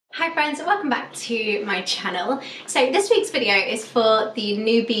Hi friends, and welcome back to my channel. So this week's video is for the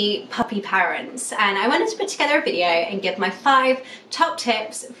newbie puppy parents, and I wanted to put together a video and give my 5 top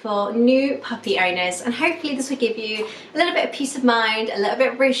tips for new puppy owners, and hopefully this will give you a little bit of peace of mind, a little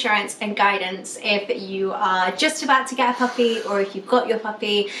bit of reassurance and guidance if you are just about to get a puppy, or if you've got your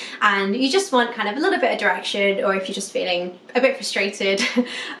puppy and you just want kind of a little bit of direction, or if you're just feeling a bit frustrated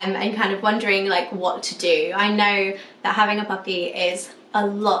and kind of wondering like what to do. I know that having a puppy is a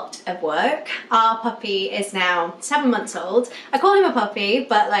lot of work. Our puppy is now 7 months old. I call him a puppy,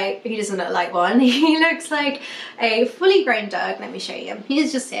 but like he doesn't look like one. He looks like a fully grown dog. Let me show you.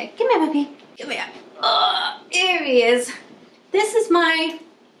 He's just here. Give me a puppy. Give me a. Oh, here he is. This is my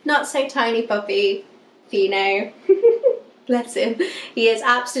not so tiny puppy, Fino. Bless him. He is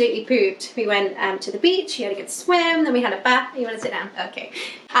absolutely pooped. We went to the beach, he had a good swim, then we had a bath. You want to sit down? Okay.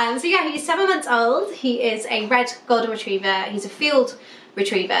 So yeah, he's 7 months old. He is a red golden retriever. He's a field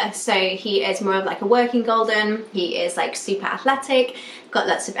retriever, so he is more of like a working golden. He is like super athletic, got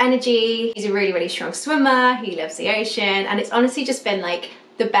lots of energy. He's a really strong swimmer. He loves the ocean, and it's honestly just been like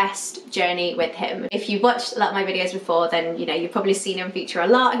the best journey with him. If you've watched a lot of my videos before, then you know you've probably seen him feature a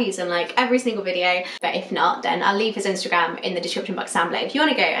lot. He's in like every single video, but if not, then I'll leave his Instagram in the description box down below if you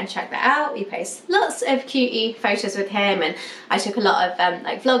want to go and check that out. We post lots of cutie photos with him, and I took a lot of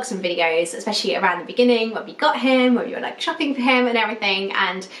like vlogs and videos, especially around the beginning when we got him, when we were like shopping for him and everything,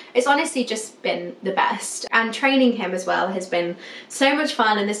 and it's honestly just been the best. And training him as well has been so much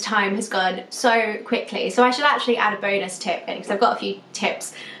fun, and this time has gone so quickly. So I should actually add a bonus tip in, because I've got a few tips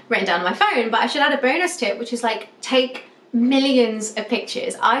written down on my phone, but I should add a bonus tip, which is like take millions of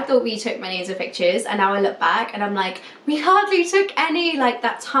pictures. I thought we took millions of pictures, and now I look back and I'm like, we hardly took any. Like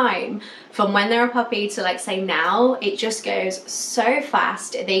that time from when they're a puppy to like say now, it just goes so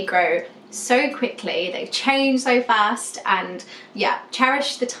fast. They grow so quickly, they change so fast, and yeah,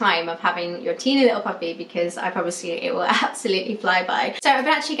 cherish the time of having your teeny little puppy, because I promise you it will absolutely fly by. So I've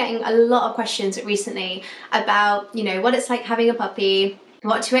been actually getting a lot of questions recently about, you know, what it's like having a puppy,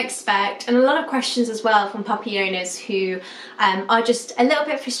 what to expect, and a lot of questions as well from puppy owners who are just a little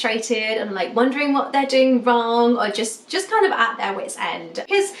bit frustrated and like wondering what they're doing wrong, or just kind of at their wits' end,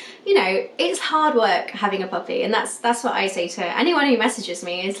 because you know it's hard work having a puppy. And that's what I say to anyone who messages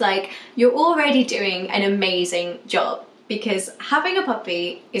me, is like, you're already doing an amazing job, because having a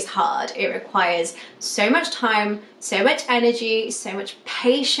puppy is hard. It requires so much time, so much energy, so much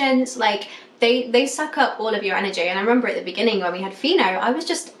patience. Like they suck up all of your energy. And I remember at the beginning when we had Fino, I was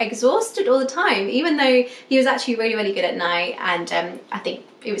just exhausted all the time, even though he was actually really good at night. And I think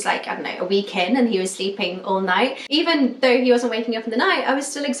it was like, I don't know, a week in and he was sleeping all night. Even though he wasn't waking up in the night, I was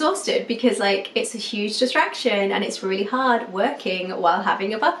still exhausted, because like it's a huge distraction and it's really hard working while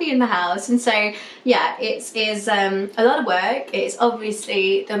having a puppy in the house. And so yeah, it is a lot of work. It's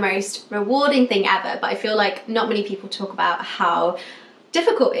obviously the most rewarding thing ever, but I feel like not many people talk about how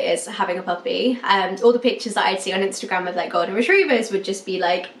difficult it is having a puppy. All the pictures that I'd see on Instagram of like golden retrievers would just be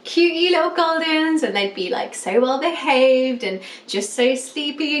like cutie little goldens, and they'd be like so well behaved and just so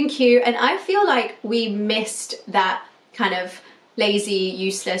sleepy and cute. And I feel like we missed that kind of lazy,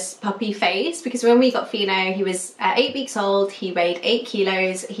 useless puppy phase, because when we got Fino, he was 8 weeks old, he weighed 8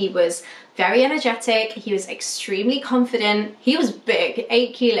 kilos, he was very energetic, he was extremely confident, he was big.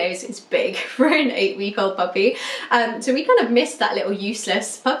 8 kilos is big for an 8-week-old puppy. So we kind of missed that little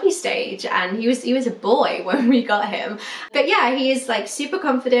useless puppy stage, and he was a boy when we got him. But yeah, he is like super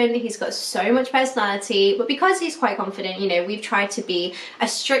confident, he's got so much personality, but because he's quite confident, you know, we've tried to be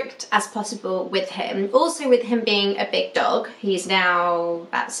as strict as possible with him. Also with him being a big dog, he's now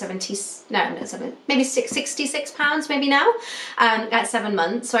about 66 pounds maybe now, at 7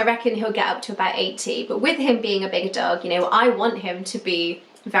 months. So I reckon he'll get up to about 80. But with him being a big dog, you know, I want him to be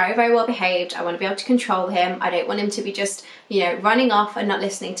very well behaved. I want to be able to control him. I don't want him to be just, you know, running off and not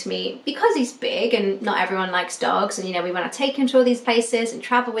listening to me, because he's big and not everyone likes dogs, and you know, we want to take him to all these places and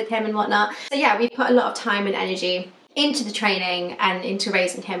travel with him and whatnot. So yeah, we've put a lot of time and energy into the training and into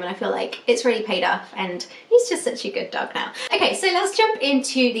raising him, and I feel like it's really paid off, and he's just such a good dog now. Okay, so let's jump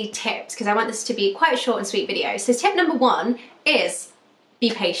into the tips, because I want this to be quite a short and sweet video. So tip number 1 is be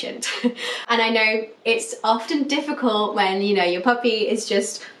patient. And I know it's often difficult when, you know, your puppy is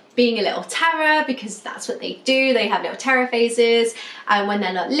just being a little terror, because that's what they do. They have little terror phases, and when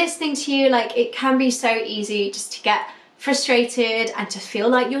they're not listening to you, like it can be so easy just to get frustrated and to feel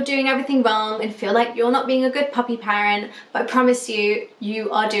like you're doing everything wrong and feel like you're not being a good puppy parent. But I promise you, you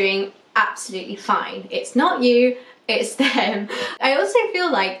are doing absolutely fine. It's not you, it's them. I also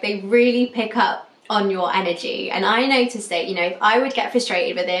feel like they really pick up on your energy, and I noticed that, you know, if I would get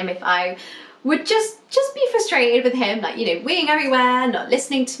frustrated with him, if I would just be frustrated with him, like, you know, weeing everywhere, not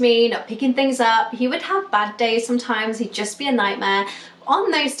listening to me, not picking things up. He would have bad days sometimes, he'd just be a nightmare.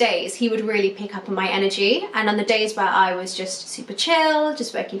 On those days, he would really pick up on my energy, and on the days where I was just super chill,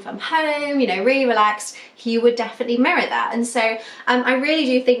 just working from home, you know, really relaxed, he would definitely mirror that. And so I really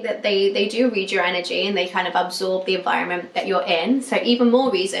do think that they do read your energy, and they kind of absorb the environment that you're in. So even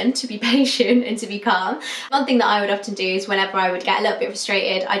more reason to be patient and to be calm. One thing that I would often do is whenever I would get a little bit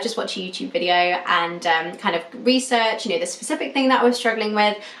frustrated, I just watch a YouTube video and kind of research, you know, the specific thing that I was struggling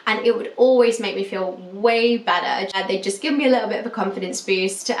with, and it would always make me feel way better. They'd just give me a little bit of a confidence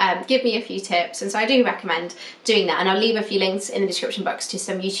boost, give me a few tips, and so I do recommend doing that. And I'll leave a few links in the description box to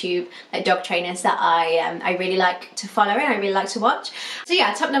some YouTube dog trainers that I really like to follow and I really like to watch. So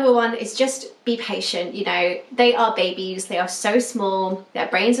yeah, tip number one is just be patient. You know, they are babies, they are so small, their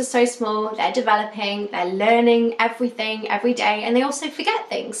brains are so small, they're developing, they're learning everything every day, and they also forget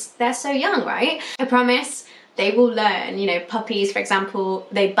things. They're so young, right? I promise they will learn. You know, puppies, for example,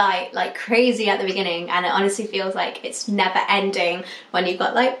 they bite like crazy at the beginning, and it honestly feels like it's never ending when you've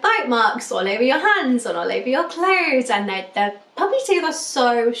got like bite marks all over your hands and all over your clothes, and their puppy teeth are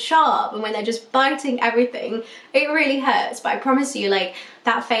so sharp, and when they're just biting everything, it really hurts. But I promise you, like,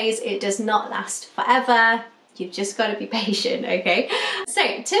 that phase, it does not last forever. You've just got to be patient, okay?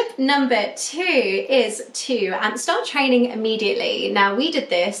 So tip number two is to start training immediately. Now, we did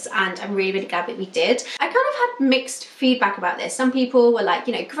this, and I'm really, really glad that we did. I kind of had mixed feedback about this. Some people were like,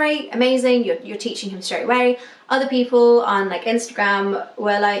 you know, great, amazing, you're teaching him straight away. Other people on like Instagram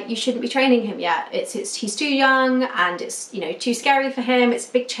were like, you shouldn't be training him yet. He's too young, and it's, you know, too scary for him. It's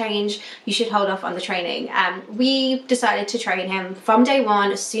a big change. You should hold off on the training. We decided to train him from day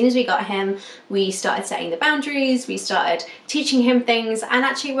one. As soon as we got him, we started setting the boundaries. We started teaching him things, and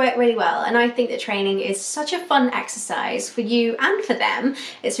actually worked really well. And I think that training is such a fun exercise for you and for them.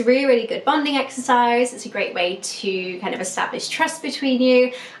 It's a really, really good bonding exercise. It's a great way to kind of establish trust between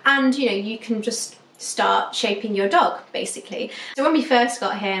you, and, you know, you can just start shaping your dog, basically. So when we first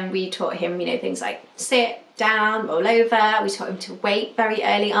got him, we taught him, you know, things like sit, down, roll over. We taught him to wait very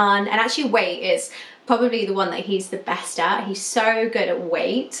early on, and actually wait is probably the one that he's the best at. He's so good at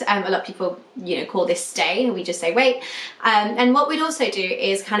wait. A lot of people, you know, call this stay, and we just say wait. And what we'd also do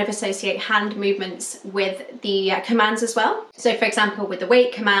is kind of associate hand movements with the commands as well. So for example, with the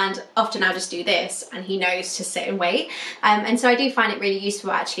wait command, often I'll just do this, and he knows to sit and wait. And so I do find it really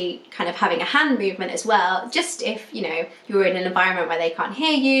useful actually kind of having a hand movement as well, just if, you know, you're in an environment where they can't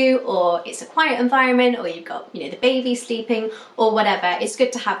hear you, or it's a quiet environment, or you've got, you know, the baby sleeping or whatever. It's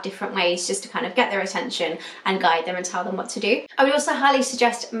good to have different ways just to kind of get their attention and guide them and tell them what to do. I would also highly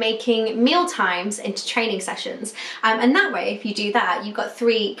suggest making meal times into training sessions, and that way, if you do that, you've got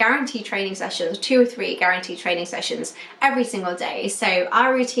 3 guaranteed training sessions, 2 or 3 guaranteed training sessions every single day. So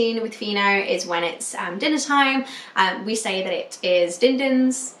our routine with Fino is when it's dinner time, we say that it is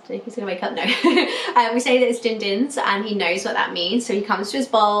Din-Din's. I think he's gonna wake up now. We say that it's Din-Din's, and he knows what that means. So he comes to his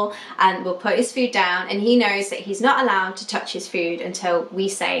bowl, and we'll put his food down, and he knows that he's not allowed to touch his food until we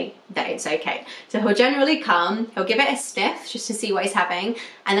say that it's okay. So he'll generally come, he'll give it a sniff just to see what he's having,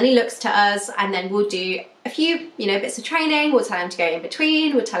 and then he looks to us, and then we'll do a few, you know, bits of training. We'll tell him to go in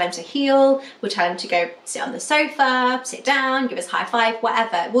between, we'll tell him to heel, we'll tell him to go sit on the sofa, sit down, give us a high five,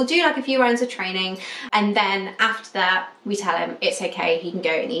 whatever. We'll do like a few rounds of training, and then after that, we tell him it's okay, he can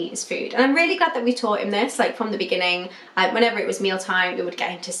go and eat his food. And I'm really glad that we taught him this, like from the beginning. Whenever it was mealtime, we would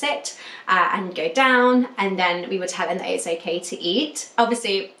get him to sit and go down, and then we would tell him that it's okay to eat.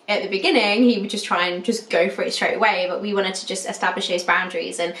 Obviously, at the beginning, he would just try and just go for it straight away, but we wanted to just establish those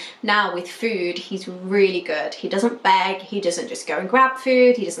boundaries. And now with food, he's really good. He doesn't beg, he doesn't just go and grab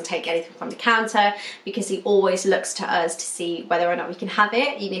food, he doesn't take anything from the counter, because he always looks to us to see whether or not we can have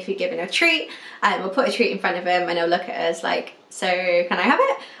it. Even if you're giving a treat, we'll put a treat in front of him, and he'll look at us like, so can I have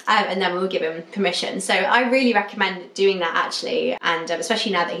it? And then we'll give him permission. So I really recommend doing that actually, and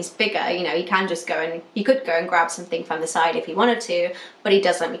especially now that he's bigger, you know, he can just go and, he could go and grab something from the side if he wanted to, but he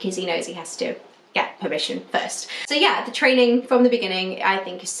doesn't, because he knows he has to get permission first. So yeah, the training from the beginning I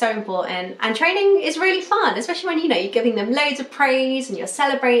think is so important, and training is really fun, especially when, you know, you're giving them loads of praise and you're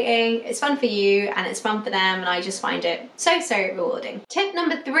celebrating. It's fun for you and it's fun for them, and I just find it so, so rewarding. Tip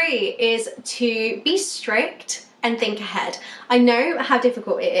number 3 is to be strict and think ahead. I know how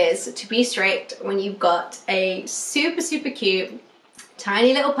difficult it is to be strict when you've got a super, super cute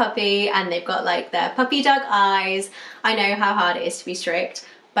tiny little puppy and they've got like their puppy dog eyes. I know how hard it is to be strict,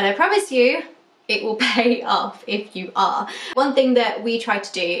 but I promise you, it will pay off if you are. One thing that we try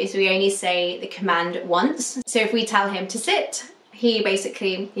to do is we only say the command once. So if we tell him to sit,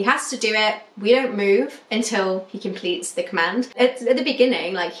 he has to do it. We don't move until he completes the command. At the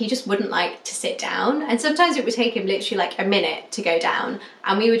beginning, like, he just wouldn't like to sit down, and sometimes it would take him literally like a minute to go down,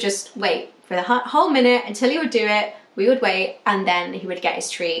 and we would just wait for the whole minute until he would do it. We would wait, and then he would get his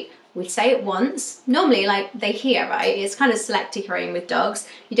treat. We'd say it once. Normally, like, they hear, right? It's kind of selective hearing with dogs.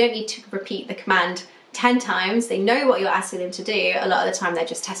 You don't need to repeat the command 10 times. They know what you're asking them to do. A lot of the time they're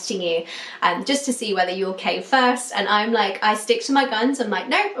just testing you just to see whether you're okay first. And I'm like, I stick to my guns. I'm like,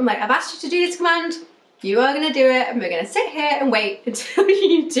 no, I've asked you to do this command. You are going to do it, and we're going to sit here and wait until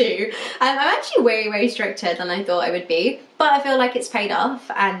you do. I'm actually way stricter than I thought I would be, but I feel like it's paid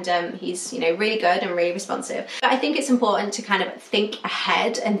off, and he's, you know, really good and really responsive. But I think it's important to kind of think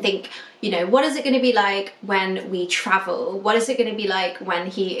ahead and think, you know, what is it going to be like when we travel? What is it going to be like when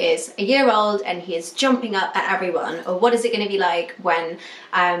he is a year old and he is jumping up at everyone? Or what is it going to be like when,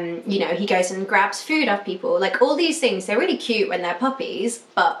 you know, he goes and grabs food off people? Like, all these things, they're really cute when they're puppies,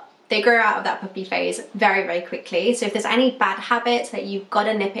 but they grow out of that puppy phase very quickly. So if there's any bad habits, that you've got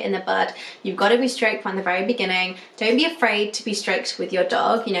to nip it in the bud. You've got to be strict from the very beginning. Don't be afraid to be strict with your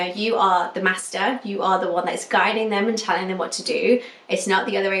dog. You know, you are the master. You are the one that's guiding them and telling them what to do. It's not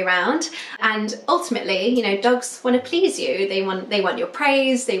the other way around. And ultimately, you know, dogs want to please you. They want your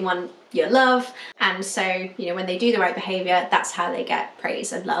praise. They want your love. And so, you know, when they do the right behavior, that's how they get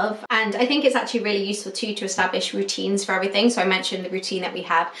praise and love. And I think it's actually really useful too to establish routines for everything. So I mentioned the routine that we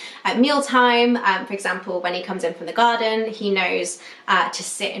have at mealtime. For example, when he comes in from the garden, he knows to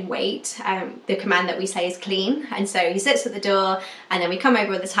sit and wait. The command that we say is clean. And so he sits at the door, and then we come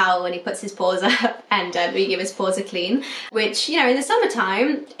over with a towel and he puts his paws up, and we give his paws a clean, which, you know, in the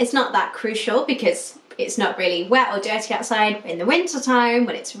summertime, it's not that crucial because it's not really wet or dirty outside. In the winter time,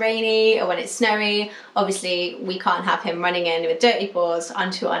 when it's rainy or when it's snowy, obviously we can't have him running in with dirty paws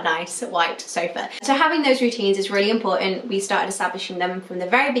onto our nice white sofa. So having those routines is really important. We started establishing them from the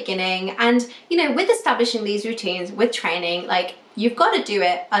very beginning, and, you know, with establishing these routines, with training, like, you've got to do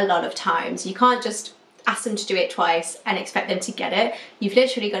it a lot of times. You can't just ask them to do it twice and expect them to get it. You've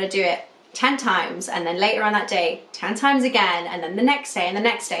literally got to do it 10 times, and then later on that day 10 times again, and then the next day and the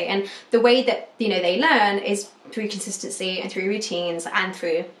next day. And the way that, you know, they learn is through consistency and through routines and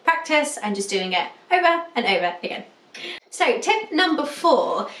through practice and just doing it over and over again. So tip number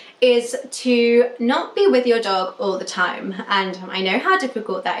 4 is to not be with your dog all the time. And I know how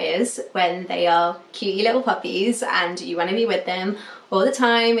difficult that is when they are cutie little puppies and you want to be with them all the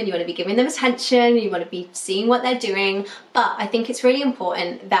time, and you want to be giving them attention, you want to be seeing what they're doing. But I think it's really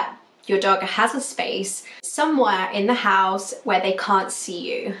important that your dog has a space somewhere in the house where they can't see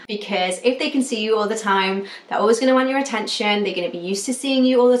you, because if they can see you all the time, they're always going to want your attention. They're going to be used to seeing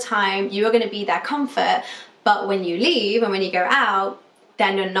you all the time. You are going to be their comfort. But when you leave and when you go out,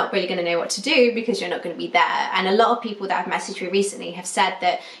 then you're not really going to know what to do because you're not going to be there. And a lot of people that have messaged me recently have said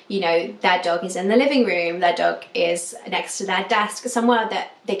that, you know, their dog is in the living room, their dog is next to their desk, somewhere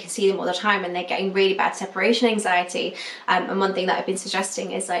that they can see them all the time, and they're getting really bad separation anxiety. And one thing that I've been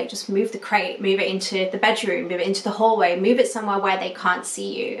suggesting is, like, just move the crate, move it into the bedroom, move it into the hallway, move it somewhere where they can't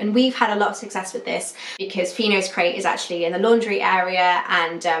see you. And we've had a lot of success with this because Fino's crate is actually in the laundry area,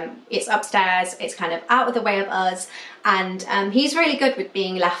 and it's upstairs, it's kind of out of the way of us. And he's really good with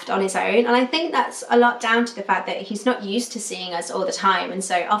being left on his own, and I think that's a lot down to the fact that he's not used to seeing us all the time. And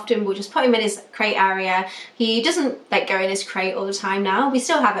so often we'll just put him in his crate area. He doesn't like go in his crate all the time now. We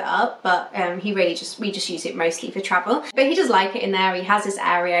still have it up, but we just use it mostly for travel. But he does like it in there. He has his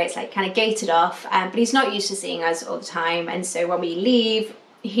area, it's like kind of gated off, but he's not used to seeing us all the time. And so when we leave,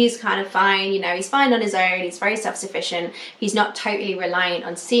 he's kind of fine, you know, he's fine on his own, he's very self-sufficient, he's not totally reliant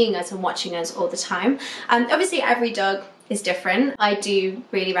on seeing us and watching us all the time. Obviously every dog is different. I do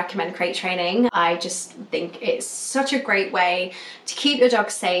really recommend crate training. I just think it's such a great way to keep your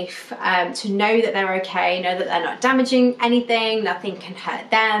dog safe, to know that they're okay, know that they're not damaging anything, nothing can hurt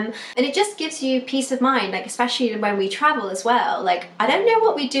them. And it just gives you peace of mind, like especially when we travel as well. Like, I don't know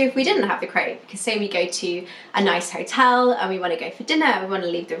what we'd do if we didn't have the crate, because say we go to a nice hotel and we want to go for dinner and we want to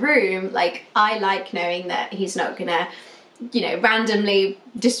leave the room, like, I like knowing that he's not gonna, you know, randomly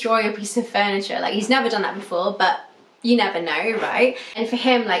destroy a piece of furniture. Like, he's never done that before, but you never know, right? And for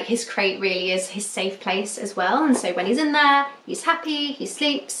him, like, his crate really is his safe place as well. And so when he's in there, he's happy, he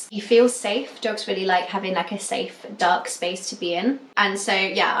sleeps, he feels safe. Dogs really like having like a safe, dark space to be in. And so,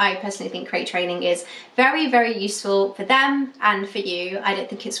 yeah, I personally think crate training is very, very useful for them and for you. I don't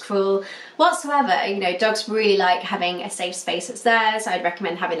think it's cruel whatsoever. You know, dogs really like having a safe space that's theirs. I'd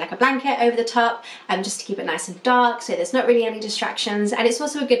recommend having like a blanket over the top, just to keep it nice and dark so there's not really any distractions. And it's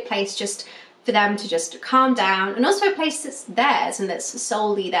also a good place just for them to just calm down, and also a place that's theirs and that's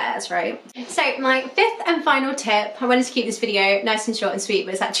solely theirs, right? So my fifth and final tip, I wanted to keep this video nice and short and sweet,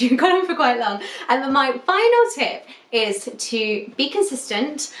 but it's actually gone on for quite long. And my final tip is to be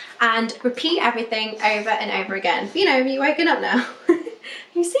consistent and repeat everything over and over again. You know, are you waking up now?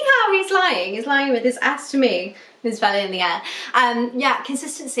 You see how he's lying? He's lying with his ass to me, his belly in the air. Yeah,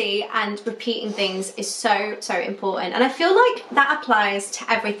 consistency and repeating things is so, so important. And I feel like that applies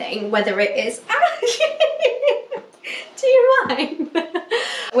to everything, whether it is... Do you mind?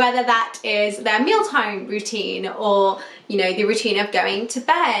 Whether that is their mealtime routine, or, you know, the routine of going to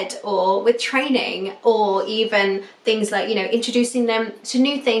bed, or with training, or even things like, you know, introducing them to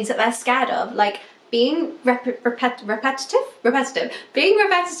new things that they're scared of, like being repetitive. Being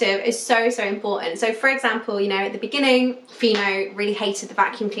repetitive is so, so important. So for example, you know, at the beginning, Fino really hated the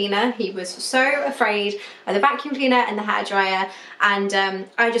vacuum cleaner. He was so afraid of the vacuum cleaner and the hairdryer. And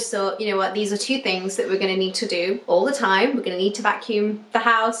I just thought, you know what, these are two things that we're going to need to do all the time. We're going to need to vacuum the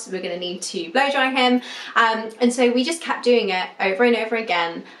house. We're going to need to blow dry him. And so we just kept doing it over and over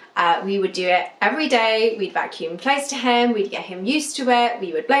again. We would do it every day. We'd vacuum close to him, we'd get him used to it,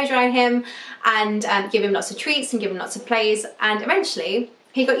 we would blow dry him, and give him lots of treats and give him lots of plays, and eventually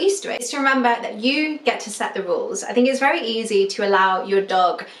he got used to it. It's to remember that you get to set the rules. I think it's very easy to allow your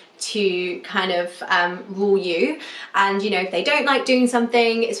dog to kind of rule you, and you know, if they don't like doing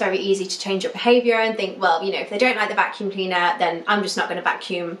something, it's very easy to change your behavior and think, well, you know, if they don't like the vacuum cleaner, then I'm just not going to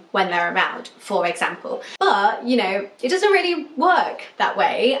vacuum when they're around, for example. But you know, it doesn't really work that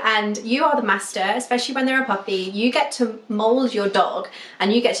way, and you are the master, especially when they're a puppy. You get to mold your dog,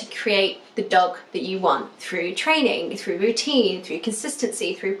 and you get to create the dog that you want through training, through routine, through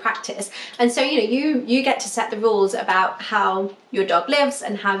consistency, through practice. And so, you know, you get to set the rules about how your dog lives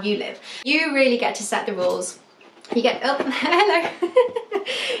and how you live. You really get to set the rules. You get, oh, hello.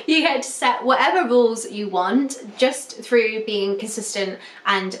 You get to set whatever rules you want just through being consistent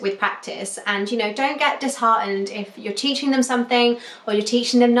and with practice. And you know, don't get disheartened if you're teaching them something, or you're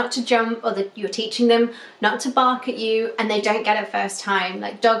teaching them not to jump, or that you're teaching them not to bark at you and they don't get it first time.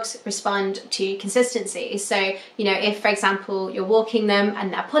 Like, dogs respond to consistency. So, you know, if for example you're walking them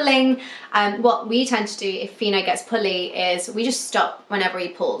and they're pulling, what we tend to do if Fino gets pully is we just stop whenever he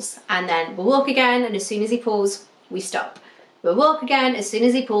pulls, and then we'll walk again, and as soon as he pulls, we stop. We'll walk again, as soon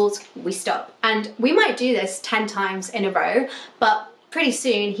as he pulls, we stop. And we might do this 10 times in a row, but pretty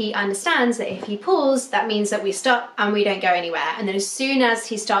soon he understands that if he pulls, that means that we stop and we don't go anywhere. And then as soon as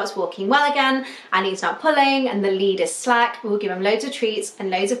he starts walking well again and he's not pulling and the lead is slack, we'll give him loads of treats and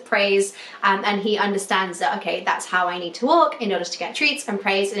loads of praise, and he understands that, okay, that's how I need to walk in order to get treats and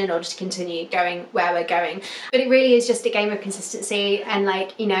praise and in order to continue going where we're going. But it really is just a game of consistency, and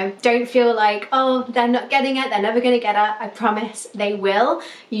like, you know, don't feel like, oh, they're not getting it, they're never going to get it. I promise they will.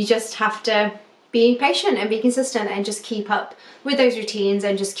 You just have to be patient and be consistent and just keep up with those routines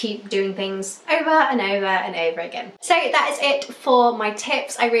and just keep doing things over and over and over again. So that is it for my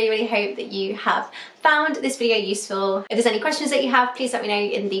tips. I really, really hope that you have found this video useful. If there's any questions that you have, please let me know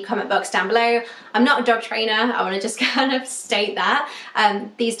in the comment box down below. I'm not a dog trainer, I want to just kind of state that.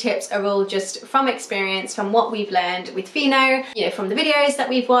 These tips are all just from experience, from what we've learned with Fino, you know, from the videos that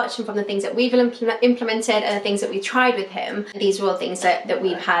we've watched and from the things that we've implemented and the things that we've tried with him. These are all things that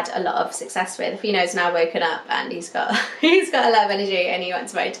we've had a lot of success with. Fino's now woken up and he's got a lot of energy and he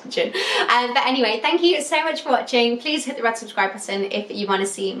wants my attention. But anyway, thank you so much for watching. Please hit the red subscribe button if you want to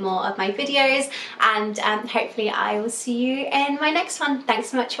see more of my videos, and hopefully I will see you in my next one. Thanks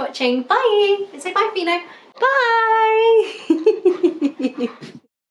so much for watching. Bye! Say bye, Fino. Bye!